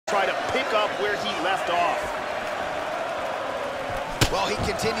try to pick up where he left off. Well, he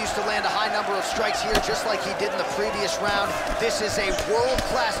continues to land a high number of strikes here, just like he did in the previous round. This is a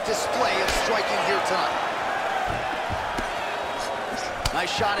world-class display of striking here tonight.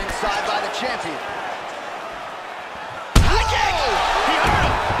 Nice shot inside by the champion. High kick! He hurt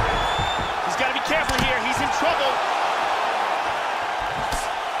him! He's got to be careful here. He's in trouble.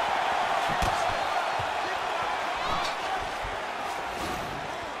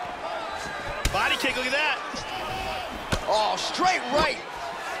 Body kick, look at that. Oh, straight right.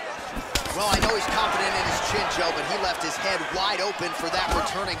 Well, I know he's confident in his chin, Joe, but he left his head wide open for that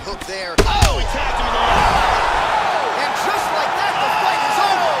returning hook there. Oh, he tagged him in the leg. And just like that, the fight is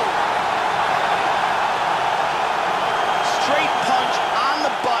over. Straight punch on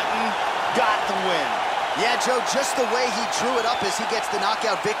the button, got the win. Yeah, Joe, just the way he drew it up as he gets the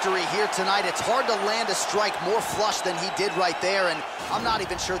knockout victory here tonight, it's hard to land a strike more flush than he did right there, and I'm not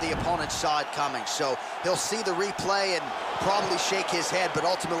even sure the opponent saw it coming. So he'll see the replay and probably shake his head, but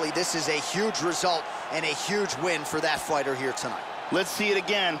ultimately this is a huge result and a huge win for that fighter here tonight. Let's see it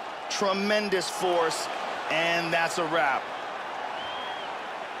again. Tremendous force, and that's a wrap.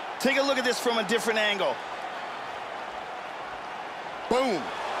 Take a look at this from a different angle. Boom.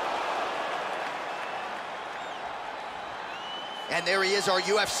 And there he is, our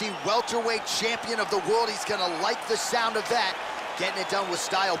UFC welterweight champion of the world. He's gonna like the sound of that. Getting it done with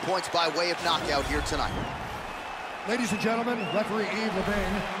style points by way of knockout here tonight. Ladies and gentlemen, referee Yves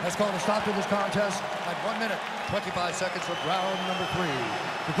Levine has called a stop to this contest at 1 minute, 25 seconds of round number 3.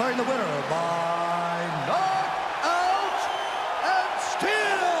 Declaring the winner by knockout and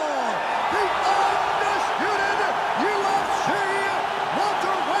still the undisputed UFC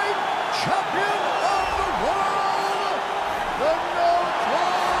welterweight champion of the world, the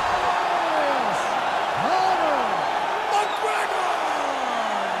notorious Conor McGregor!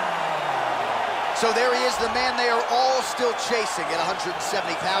 So there he is, the man they are all still chasing at 170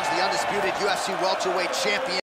 pounds, the undisputed UFC welterweight champion.